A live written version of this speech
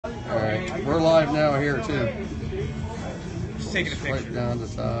here too. Just taking a picture. Right down the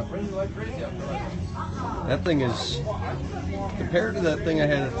top. That thing is, compared to that thing I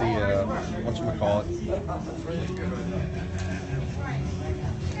had at the, whatchamacallit.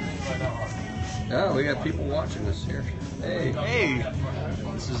 Yeah, we got people watching this here. Hey. Hey.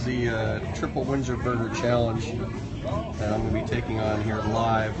 This is the Triple Windsor Burger Challenge that I'm going to be taking on here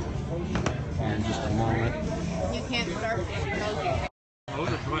live here in just a moment. You can't start smoking.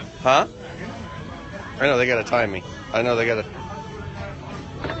 Huh? I know, they got to time me. I know, they got to...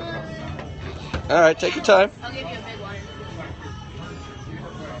 All right, take your time. I'll give you a big one.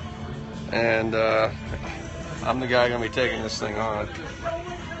 And I'm the guy going to be taking this thing on. I'm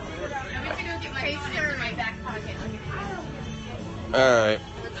going to go get my timer in my back pocket. All right.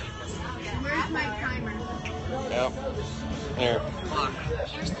 Where's my timer? Yep. Here.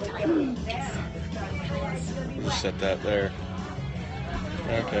 Just set that there.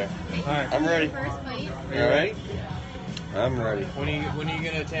 Okay. All right. I'm ready. First bite. You ready? I'm ready. When are you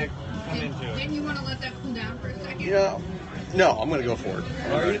gonna come into it? Didn't you want to let that cool down for a second? You know, no, I'm gonna go for it.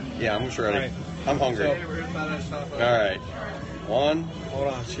 Are you? Yeah, I'm just ready. All right. I'm hungry. So, All right. One. hold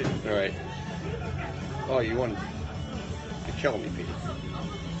on, shit. All right. Oh, you want to kill me, Pete?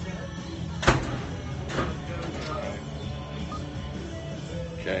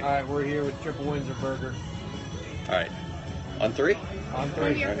 Okay. All right, we're here with Triple Windsor Burger. All right. On three? On For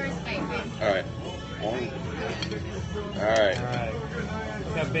three. your first bite, babe. All right. One. All All right. right.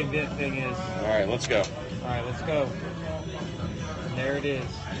 Look how big that thing is. All right. Let's go. All right, let's go. And there it is.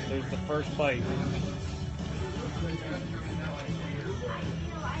 There's the first bite.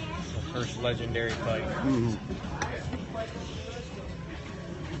 The first legendary bite. Mm.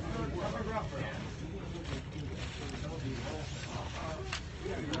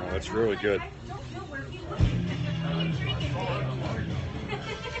 Oh, that's really good.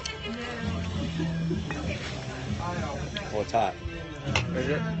 Oh, it's hot. Is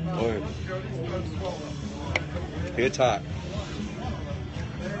it? Oh, it's hot.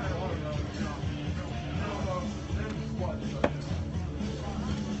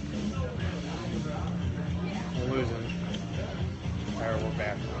 We're losing. All right, we're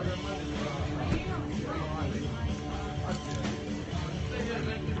back.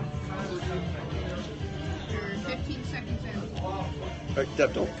 You're 15 seconds in.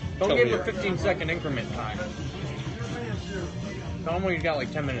 Deb, don't Don't tell give me him a 15-second increment time. Tell him when he's got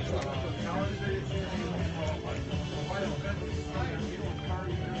like 10 minutes left.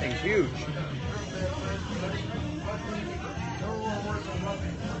 Thing's huge.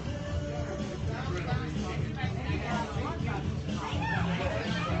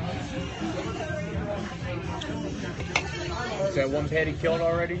 Is that one patty killed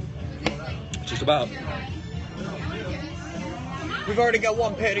already? Just about. We've already got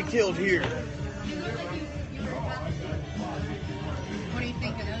one patty killed here. What do you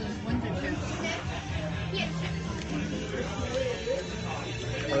think of those Windsor chips?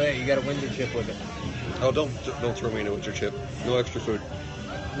 Oh yeah, you got a Windsor chip with it. Oh, don't throw me into your chip. No extra food.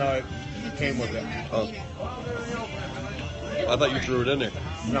 No, it came with it. Oh. I thought you threw it in there.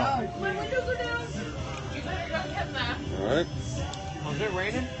 No. My windows are down. All right. Oh, is it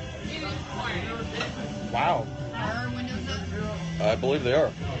raining? Wow. Are our windows up? I believe they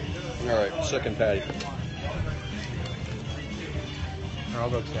are. All right. Second patty. I'll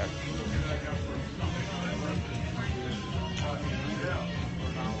go check.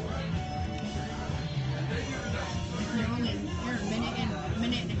 You're a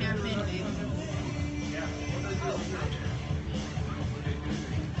minute and a half in, babe.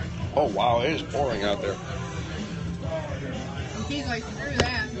 Oh wow, it is pouring out there. He's like, screw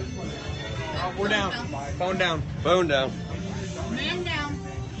that. Oh, we're down. Phone down. Phone down. Man down.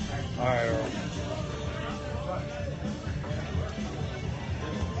 All right, Earl.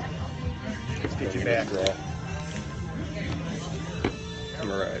 Let's get you back. Draw.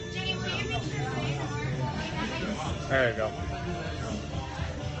 I'm all right. There you go.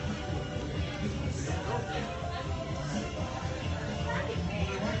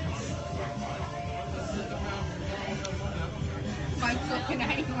 Mike's looking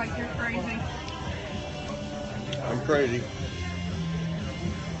at you like you're crazy. I'm crazy.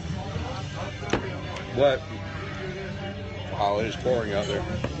 What? Wow, it is pouring out there.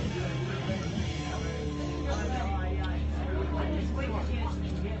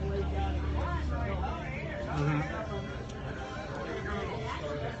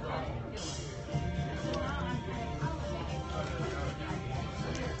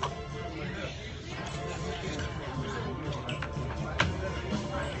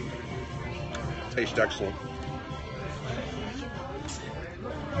 Tastes excellent.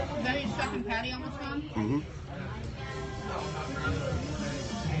 That is such chicken patty almost gone? Mm-hmm.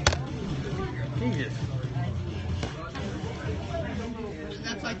 Jesus.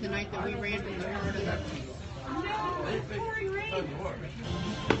 That's like the night that we ran to the heart of the...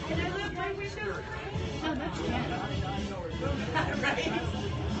 No, that's Jen. Right.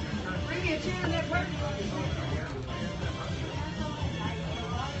 Bring me a chair in that park.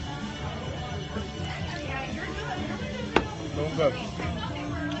 Don't go.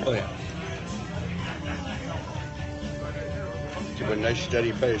 Oh yeah. Give it a nice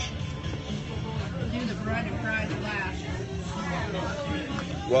steady pace. Do the bread and fries last.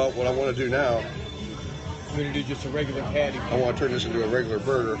 Well, what I want to do now, I'm going to do just a regular patty. I want to turn this into a regular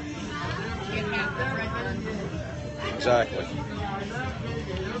burger. Get half the bread done. Exactly.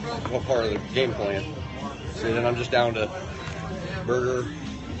 What part of the game plan? See, then I'm just down to burger.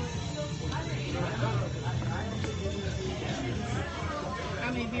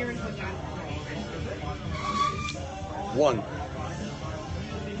 How many beers we got? One.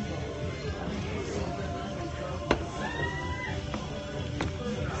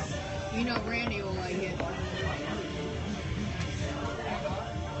 You know Randy will like it.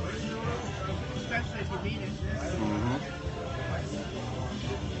 Especially if you beat it. Mm-hmm.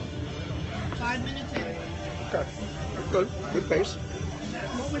 5 minutes in. Okay. Good. Good pace.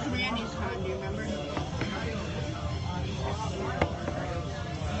 What was Randy's time, do you remember?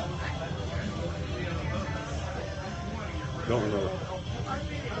 Don't remember.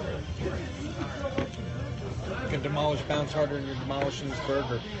 You can demolish Bounce harder than you're demolishing this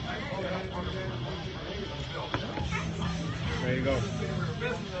burger. Ready to go.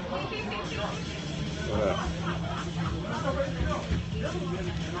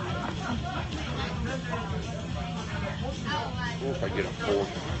 What if I get a fork?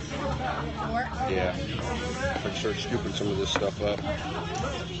 Or Yeah. If I can start scooping some of this stuff up.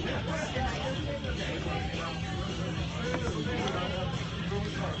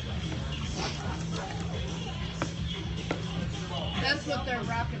 that's what their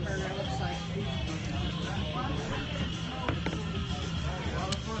rocket burger looks like.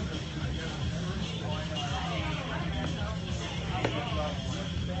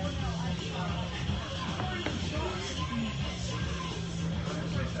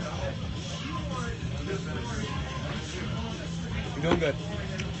 You're doing good.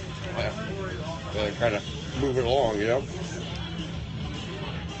 Yeah. Kind of move it along, you know?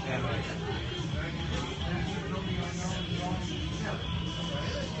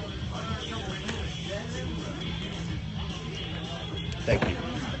 Thank you.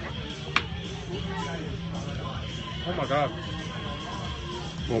 Oh my God.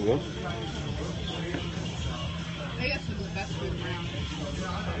 Oh, good. They got some of the best food around.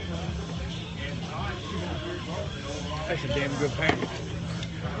 That's a damn good pan.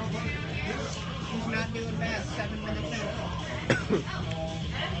 He's not doing bad. 7 minutes in.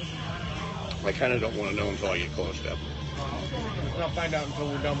 I kind of don't want to know until I get close to it. I'll find out until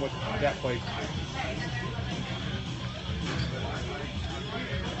we're done with that place.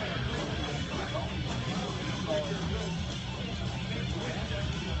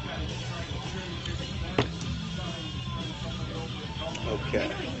 Okay.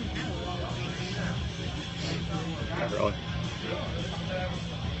 Not really.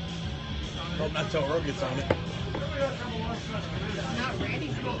 Well, not till Earl gets on it. Not ready to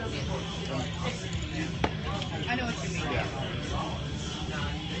eat. I know what you mean. Yeah.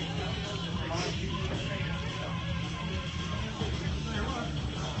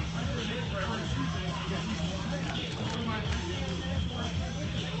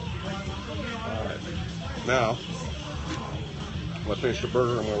 Alright. Now, when I finish the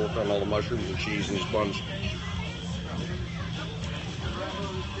burger, I'm going to work on all the mushrooms and cheese and these buns.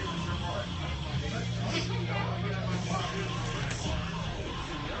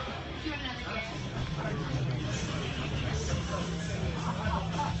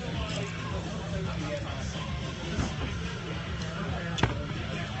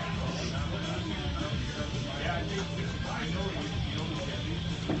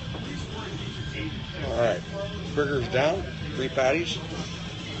 Alright, burger's down, 3 patties,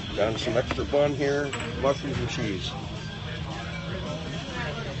 down to some extra bun here, mushrooms and cheese.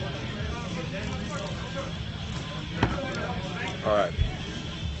 Alright.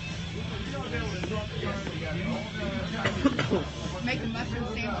 Make a mushroom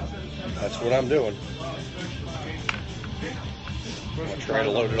sandwich. That's what I'm doing. I'm going to try to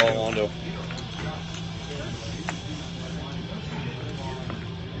load it all onto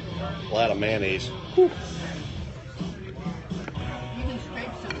a lot of mayonnaise. Whew. You can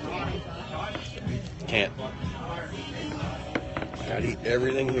scrape some mayonnaise off. Can't. Gotta eat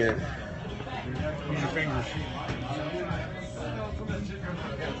everything here. Use your fingers.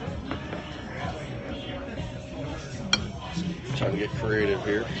 Trying to get creative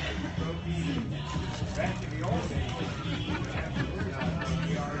here.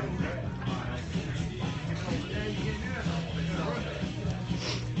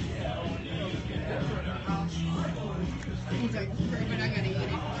 He's like, "Screw it, I gotta eat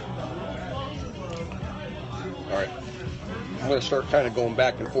it." All right. I'm going to start kind of going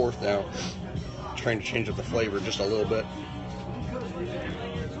back and forth now, trying to change up the flavor just a little bit.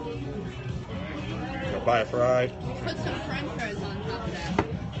 Gonna buy a fry. Put some french fries on top of that.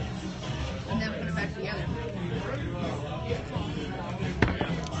 And then put it back together.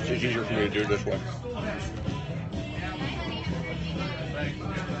 It's just easier for me to do it this way.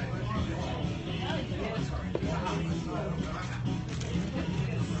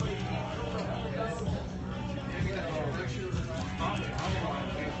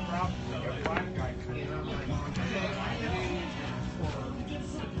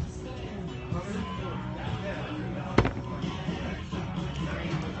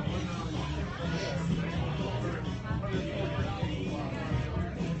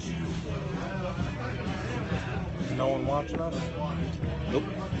 No one watching us? Nope.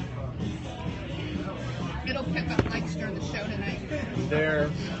 It'll pick up likes during the show tonight. There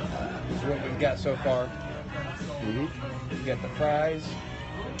is what we've got so far. Mm-hmm. We've got the fries.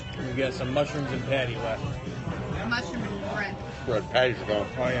 We've got some mushrooms and patty left. Mushroom and bread. Bread patties are gone.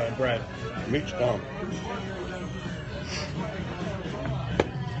 Oh yeah, bread. Meat's gone.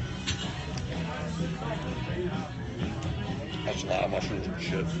 That's a lot of mushrooms and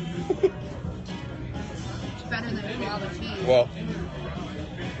shit. It's better than guava cheese. Well,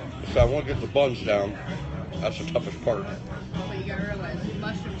 if I want to get the buns down, that's the toughest part. But you gotta realize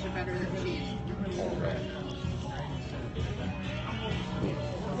mushrooms are better than cheese. All right.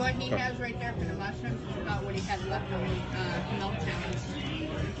 What he has right there for the mushrooms is about what he had left on the milk challenge.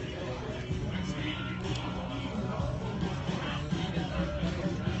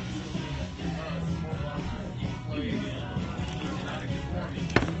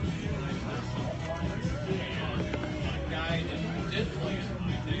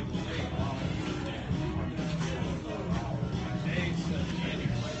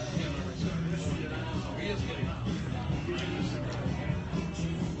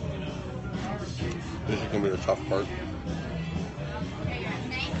 This is going to be the tough part. Okay, you're at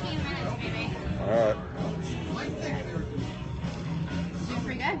 19 minutes, baby. All right. Doing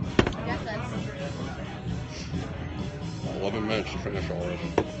pretty good. You got this. 11 minutes to finish all this.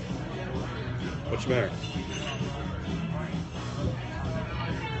 What's the matter?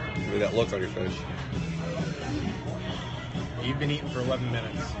 Look at that look on your face. You've been eating for 11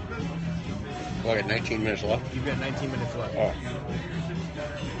 minutes. Well, I got 19 minutes left. You've got 19 minutes left. Oh.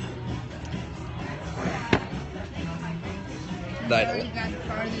 You already got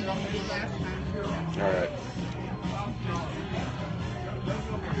farther than you did last time. All right.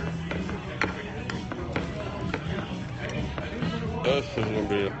 This is going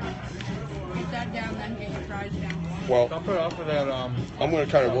to be, Get that down, then get your fries down. well, I'll put it off of that. I'm going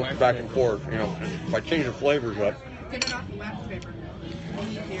to kind of work back and forth. You know, if I change the flavors up, Get it off the wax paper.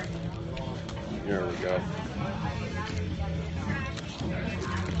 Easier. there we go.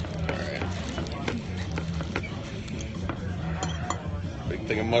 All right. Big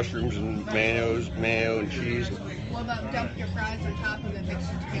thing of mushrooms and mayo and cheese. What about dump your fries on top of it, mix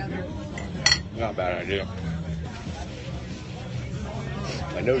it together? Not a bad idea.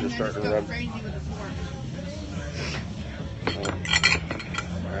 My nose is starting to go run. crazy with the fork.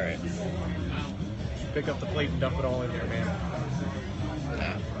 All right. Pick up the plate and dump it all in there, man.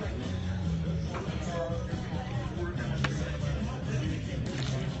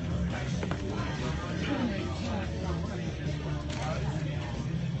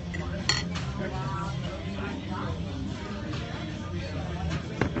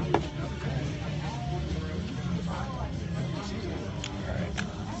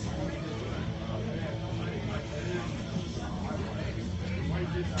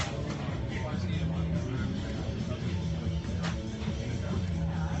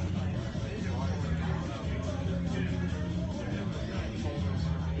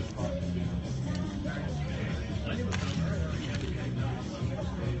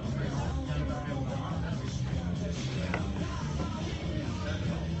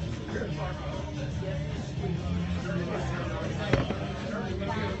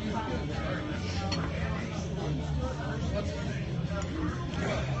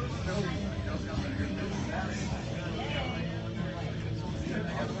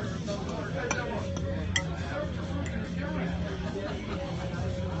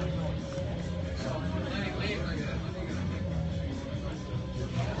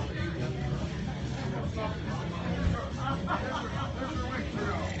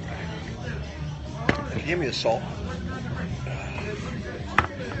 give me the salt.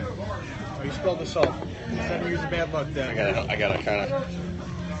 Oh, you spilled the salt. 7 years of bad luck then. I gotta kind of.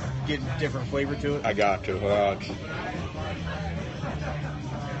 Get a different flavor to it. I got to.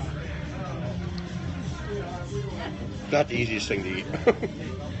 Not the easiest thing to eat. Drink a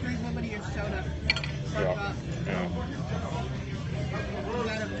little bit of your soda. Yeah. You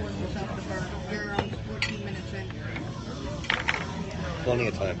gotta force yourself to burn. You're around 14 minutes in. Plenty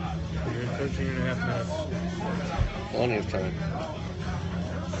of time. You're 13 and a half minutes. Plenty of time.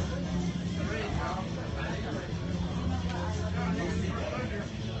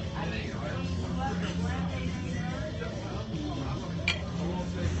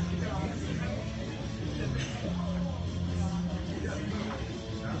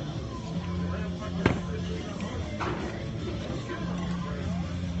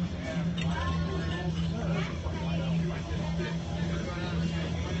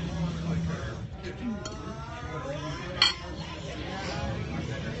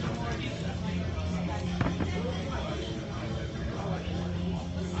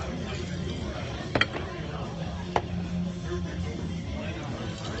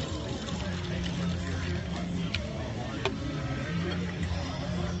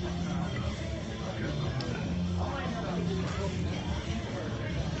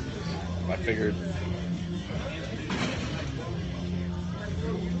 I figured.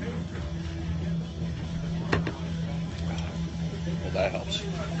 Well, that helps.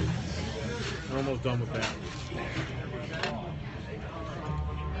 We're almost done with that.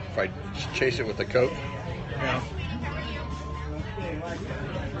 If I chase it with the Coke. Yeah.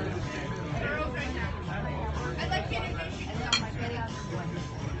 I'd like to introduce you to someone.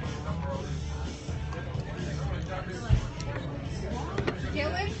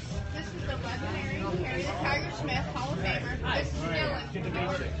 Dylan, this is the legendary Harry the Tiger Smith Hall of Famer. This is Dylan.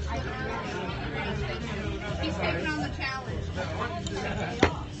 He's taking on the challenge.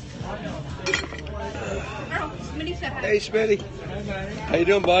 Earl, Smitty said hi. Hey, Smitty. How you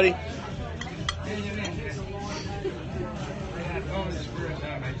doing, buddy?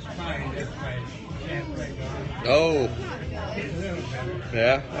 Oh.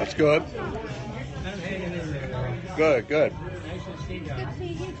 Yeah, that's good. Good, good. Good to see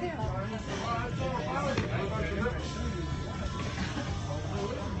you too.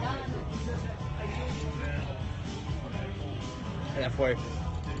 Halfway.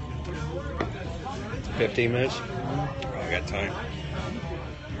 15 minutes? Oh, I got time.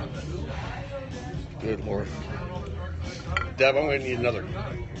 Good Lord. Deb, I'm going to need another.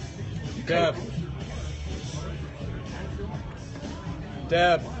 Deb.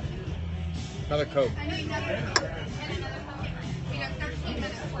 Deb. Another Coke. I know you got another Coke. And another Coke. We got 13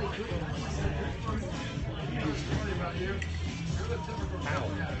 minutes.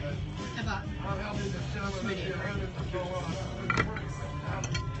 About Smitty.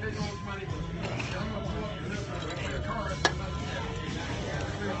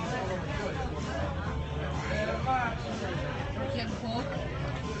 Getting full?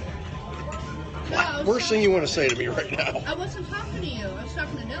 No, Worst thing you want to say to me right now. I wasn't talking to you. I was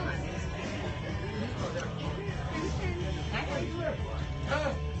talking to Dylan.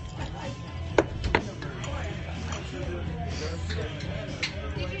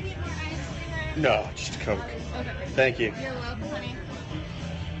 Did you need more ice? No, just a Coke. Okay. Thank you. You're welcome, honey.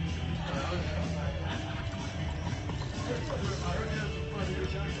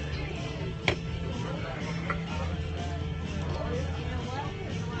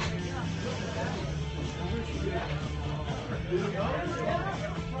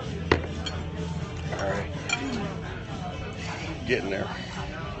 All right. Getting there.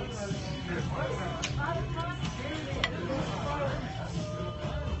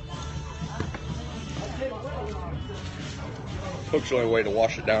 Coke's the only way to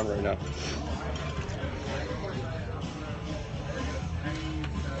wash it down right now.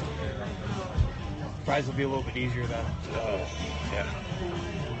 Fries will be a little bit easier then. Oh, yeah.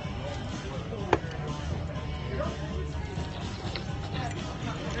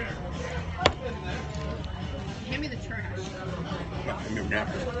 Hand me the trash. Give me a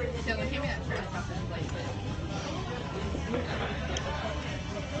napkin. Dylan, hand me that trash off this plate.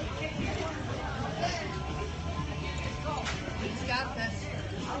 He's got this.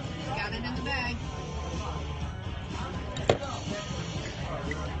 He's got it in the bag.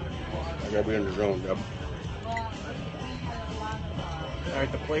 I gotta be in the zone, Deb. All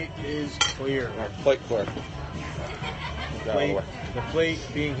right, the plate is clear. All right, plate clear. Get out of the way. The plate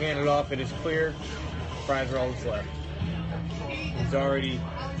being handed off, it is clear. Fries are all that's left. It's already.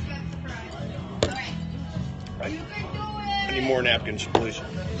 Always got surprise. All right. You can do it. I need more napkins, please.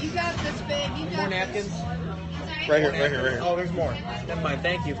 You got this, babe. You got More this. napkins? Right here, right here, right here. Oh, there's more. Never mind.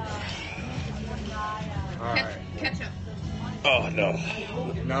 Thank you. All right. Ketchup. Oh, no.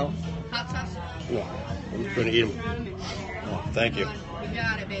 No? Hot sauce. No. I'm just going to eat them. Oh, thank you. You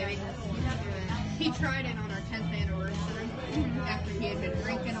got it, baby. He tried it on our 10th anniversary after he had been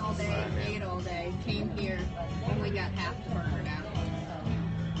drinking all day, ate all day, came here, only got half the burger down.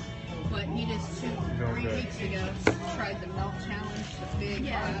 But he just 3 weeks ago tried the milk challenge, the big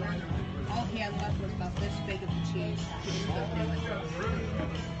platter. All he had left was about this big of the cheese. He was still doing it.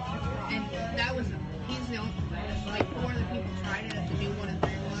 And that was, he's the only, like 4 other people tried it at the new 1 and 3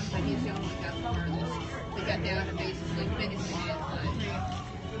 one, but he's the only one that got the furthest. They got down to basically finishing it,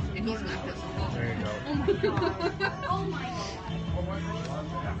 and he's not pissed off. There you go. Oh my god.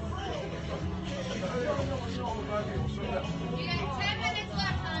 You got 10 minutes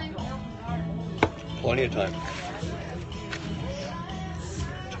left, honey. Plenty of time.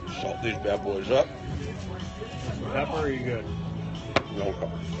 Salt these bad boys up. Pepper, are you good? No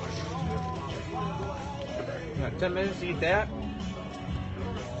pepper. You got 10 minutes to eat that?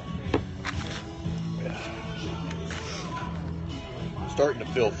 Starting to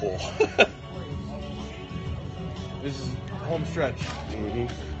feel full. This is home stretch. Mm-hmm.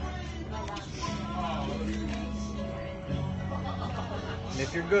 And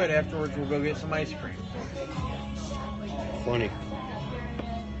if you're good, afterwards we'll go get some ice cream. Funny.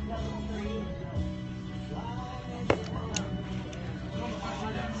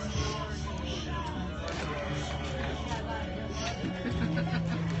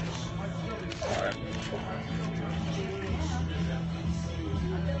 All right.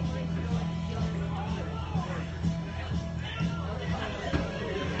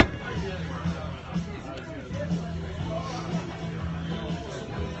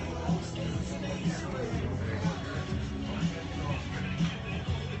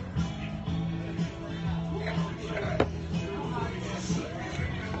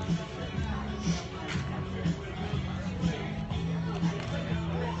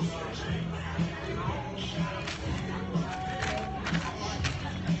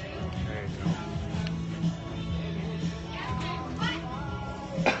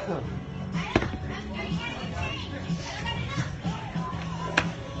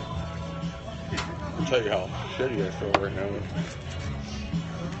 I'll tell you how shitty I feel right now.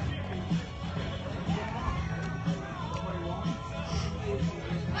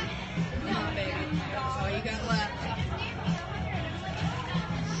 Come on, baby. That's all you got left.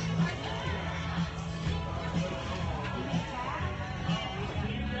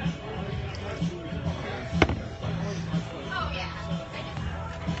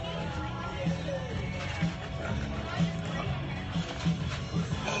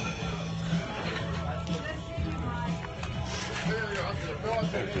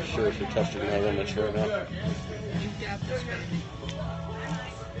 I'm just seriously testing my limits right now. You got this, baby.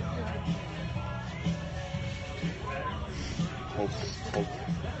 Hold.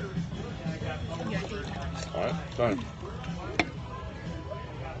 You got 8. All right, done.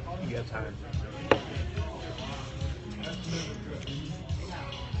 You got time.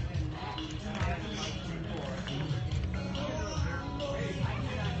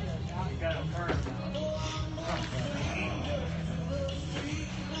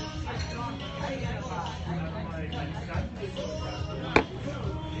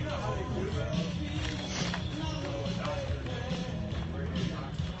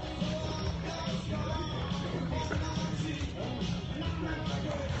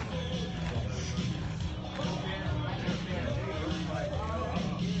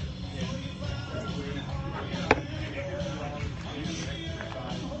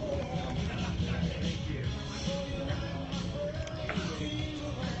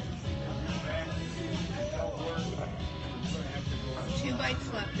 Two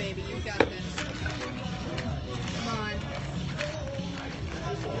bites left, baby. You got this. Come on.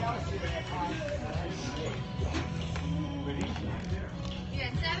 You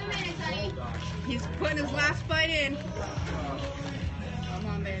got 7 minutes, honey. He's putting his last bite in. Come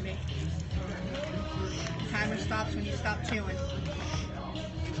on, baby. Timer stops when you stop chewing.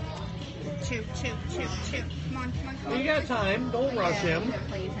 Chew. Come on. You got time. Don't rush him.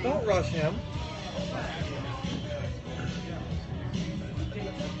 Don't rush him.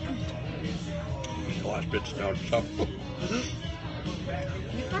 The last bit's now tough. You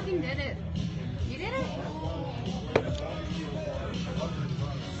fucking did it. You did it.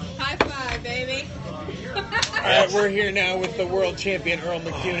 High five, baby. Alright, we're here now with the world champion Earl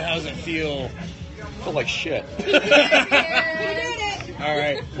McCune. How's it feel? I feel like shit. He did it.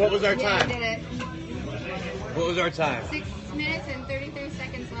 Alright, what was our Yeah, time? he did it. What was our time? 6:16. 6 minutes and 33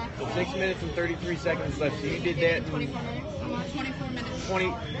 seconds left. So 6 minutes and 33 seconds left. So you did that in 24 minutes. 24 minutes.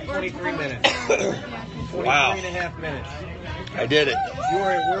 23 minutes. Yeah. 23 Wow. and a half minutes. I did it. You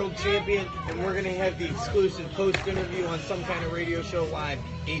are a world champion, and we're going to have the exclusive post-interview on some kind of radio show live,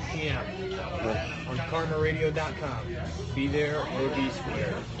 8 p.m. on karmaradio.com. Be there or be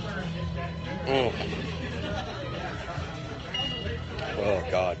square. Mm. Oh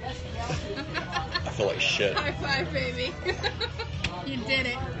God. I feel like shit. High five, baby. You did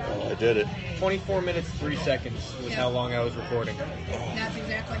it. Oh, I did it. 24 minutes, 3 seconds was Yeah. how long I was recording. That's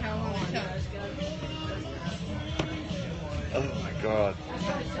exactly how long it took. Oh my God.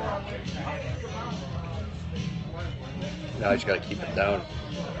 Now I just gotta keep it down.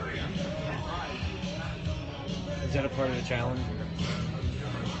 Is that a part of the challenge?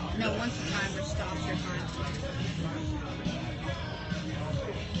 No, once the timer stops, your time stops.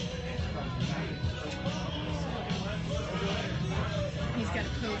 He's got a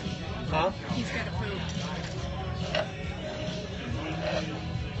poop. Huh? He's got a poop.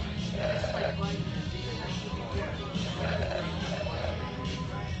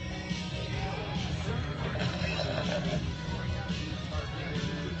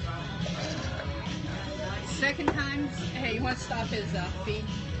 Second time, hey, you want to stop his feed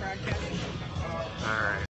broadcast? All right.